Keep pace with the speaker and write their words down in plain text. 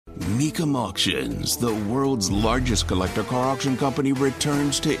Mecum Auctions, the world's largest collector car auction company,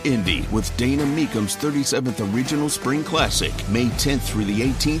 returns to Indy with Dana Mecum's 37th Original Spring Classic, May 10th through the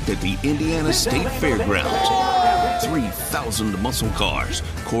 18th at the Indiana State Fairgrounds. 3,000 muscle cars,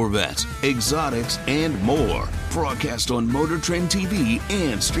 Corvettes, exotics, and more. Broadcast on Motor Trend TV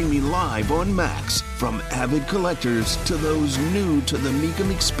and streaming live on Max. From avid collectors to those new to the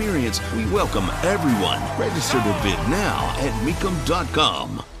Mecum experience, we welcome everyone. Register to bid now at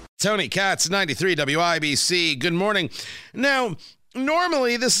Mecum.com. Tony Katz, 93 WIBC. Good morning. Now,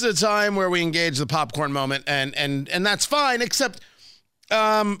 normally this is a time where we engage the popcorn moment, and that's fine, except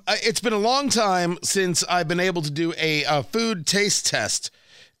it's been a long time since I've been able to do a food taste test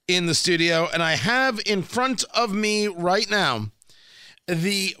in the studio, and I have in front of me right now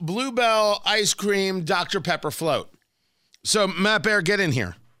the Bluebell Ice Cream Dr. Pepper Float. So, Matt Bear, get in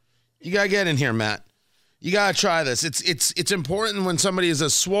here. You got to get in here, Matt. You got to try this. It's important when somebody is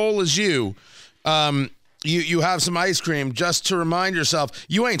as swole as you, you have some ice cream just to remind yourself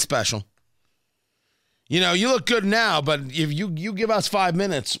you ain't special. You know, you look good now, but if you give us 5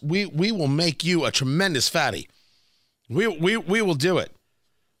 minutes, we will make you a tremendous fatty. We will do it.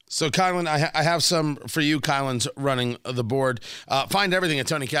 So, Kylan, I have some for you. Kylan's running the board. Find everything at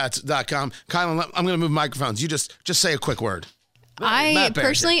TonyKatz.com. Kylan, I'm going to move microphones. You just say a quick word. I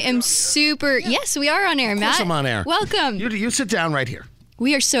personally am super... Yes, we are on air, Matt. Of course I'm on air. Welcome. You sit down right here.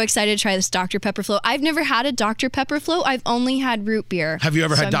 We are so excited to try this Dr. Pepper float. I've never had a Dr. Pepper float. I've only had root beer. Have you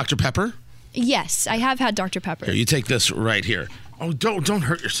ever had Dr. Pepper? Yes, I have had Dr. Pepper. Here, you take this right here. Oh, don't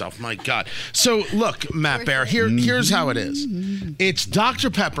hurt yourself. My God. So, look, Matt Bear, here's how it is. It's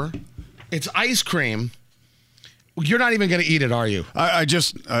Dr. Pepper. It's ice cream. You're not even going to eat it, are you? I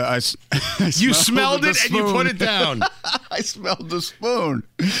you smelled it and you put it down. I smelled the spoon.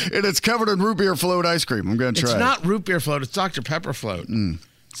 And it's covered in root beer float ice cream. I'm going to try it. It's not root beer float. It's Dr. Pepper float.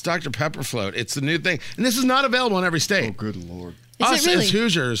 It's Dr. Pepper float. It's the new thing. And this is not available in every state. Oh, good Lord. Us as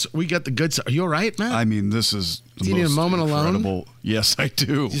Hoosiers, we get the good stuff. Are you all right, Matt? I mean, this is the do you most need a moment incredible. alone? Yes, I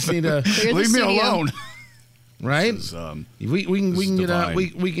do. You just need to leave me alone. Right? This is, we can get out.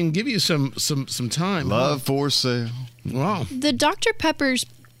 We can give you some time. Love for sale. Wow. The Dr. Pepper's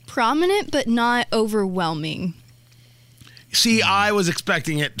prominent, but not overwhelming. See, I was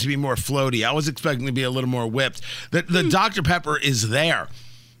expecting it to be more floaty. I was expecting to be a little more whipped. The Dr. Pepper is there.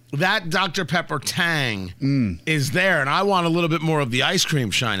 That Dr. Pepper tang is there, and I want a little bit more of the ice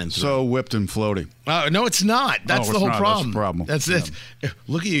cream shining through. So whipped and floaty. No, it's not. That's the whole problem. That's the problem. That's it.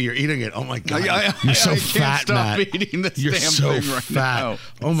 Look at you. You're eating it. Oh, my God. You're so I fat, can't stop Matt. eating this You're damn so thing right fat. now.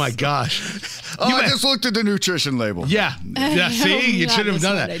 Oh, my gosh. I just looked at the nutrition label. Yeah. See, you should have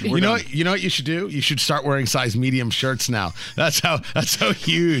done that. You know what you should do? You should start wearing size medium shirts now. That's so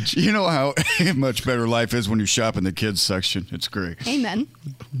huge. You know how much better life is when you shop in the kids section. It's great. Amen.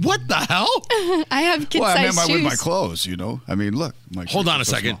 What the hell? I have kid-sized I meant shoes. with my clothes, you know. I mean, look. Hold on a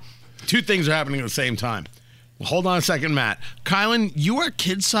second. Two things are happening at the same time. Hold on a second, Matt. Kylan, you wear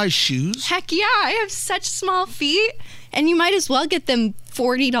kid-sized shoes? Heck yeah, I have such small feet, and you might as well get them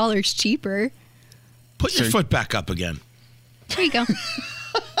 $40 cheaper. Put your foot back up again. There you go.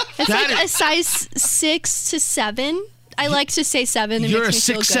 It's like a size 6 to 7. I like to say 7. You're a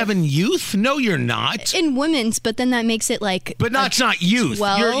 6'7" youth? No, you're not. In women's, but then that makes it like. But that's not youth.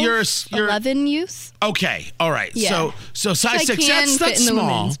 12, you're 11 youth. Okay, all right. Yeah. So size 6. That's fit in the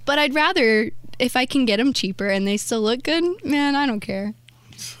small. women's, but I'd rather if I can get them cheaper and they still look good. Man, I don't care.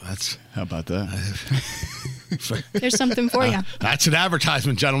 How about that? There's something for you. That's an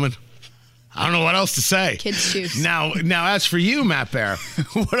advertisement, gentlemen. I don't know what else to say. Kids' shoes. Now, as for you, Matt Bear,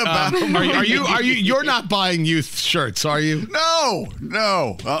 what about? Are you? You're not buying youth shirts, are you?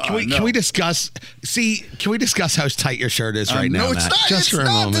 No. Can we discuss? Can we discuss how tight your shirt is right now? No, it's Matt? not. Just for a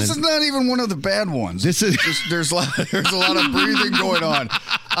moment. This is not even one of the bad ones. This is. There's a lot of breathing going on.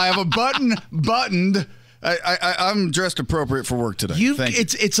 I have a button buttoned. I'm dressed appropriate for work today.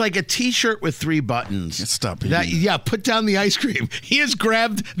 It's like a T-shirt with 3 buttons. Stop eating. Yeah, put down the ice cream. He has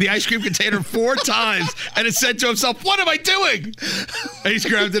grabbed the ice cream container 4 times and has said to himself, "What am I doing?" And he's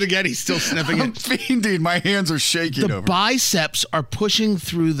grabbed it again. He's still sniffing it. I'm fiending. My hands are shaking. The biceps are pushing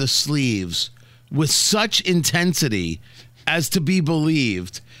through the sleeves with such intensity as to be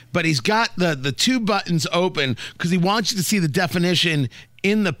believed. But he's got the 2 buttons open because he wants you to see the definition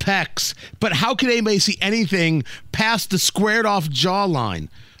in the pecs. But how can anybody see anything past the squared off jawline?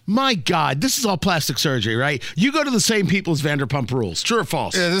 My God, this is all plastic surgery, right? You go to the same people as Vanderpump Rules. True or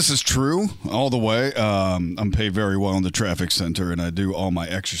false? Yeah, this is true all the way. I'm paid very well in the traffic center, and I do all my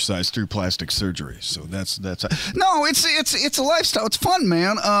exercise through plastic surgery. So that's no, it's a lifestyle. It's fun,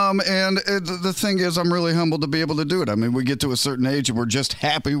 man. The thing is, I'm really humbled to be able to do it. I mean, we get to a certain age, and we're just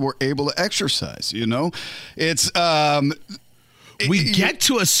happy we're able to exercise. You know, it's. We get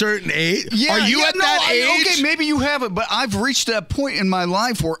to a certain age. Yeah, Are you at that age? Okay, maybe you haven't, but I've reached that point in my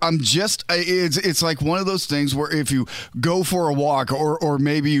life where I'm just. It's like one of those things where if you go for a walk or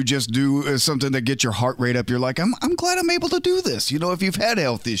maybe you just do something that gets your heart rate up, you're like, I'm glad I'm able to do this. You know, if you've had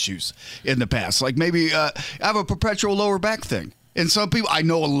health issues in the past, like maybe I have a perpetual lower back thing. And some people, I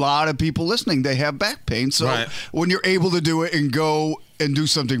know a lot of people listening, they have back pain. So when you're able to do it and go and do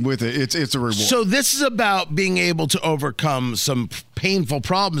something with it, it's a reward. So this is about being able to overcome some painful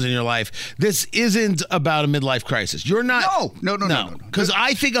problems in your life. This isn't about a midlife crisis. You're not. No. Because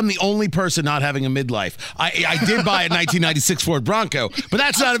I think I'm the only person not having a midlife. I did buy a 1996 Ford Bronco, but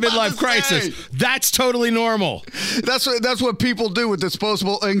that's not a midlife crisis. That's totally normal. That's what people do with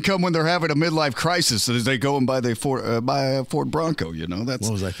disposable income when they're having a midlife crisis. Is they go and buy a Ford Bronco. You know, that's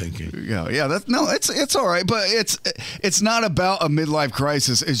what was I thinking? Yeah. It's all right, but it's not about a midlife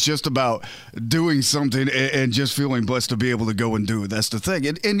crisis. It's just about doing something and just feeling blessed to be able to go and do it. That's the thing.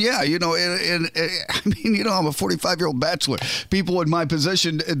 And yeah, you know, I mean, you know, I'm a 45-year-old bachelor. People in my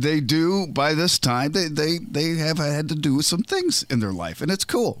position, they do by this time, they have had to do some things in their life, and it's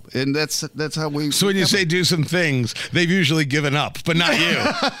cool. And that's how we. So when you say do some things, they've usually given up, but not you.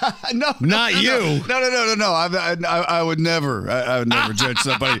 Not you. No. I would never. I would never judge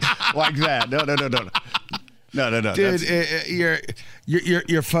somebody like that. No. Dude,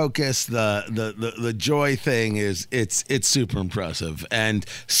 your focus, the joy thing is it's super impressive, and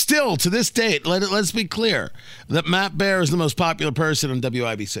still to this date, let's be clear that Matt Bear is the most popular person on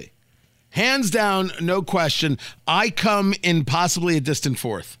WIBC, hands down, no question. I come in possibly a distant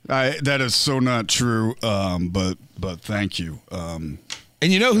fourth. That is so not true, but thank you. And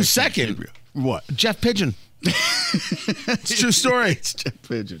you know who's second? What? Jeff Pigeon. It's a true story. It's Jeff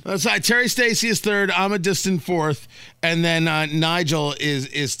Pigeon. That's right. Terry Stacey is third. I'm a distant fourth, and then Nigel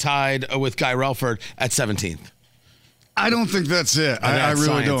is tied with Guy Relford at 17th. I don't think that's it. I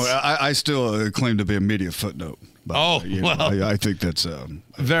really don't. I still claim to be a media footnote. But, I think that's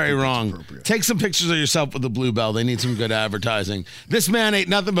very wrong. Take some pictures of yourself with the Bluebell. They need some good advertising. This man ate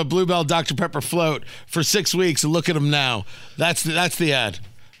nothing but Bluebell Dr. Pepper float for 6 weeks, and look at him now. That's the ad.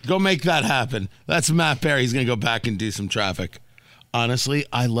 Go make that happen. That's Matt Bear. He's going to go back and do some traffic. Honestly,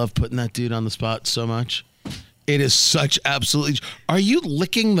 I love putting that dude on the spot so much. It is such absolutely... Are you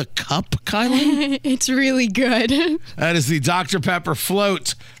licking the cup, Kylie? It's really good. That is the Dr. Pepper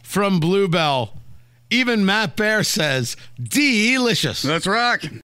float from Bluebell. Even Matt Bear says, delicious. Let's rock.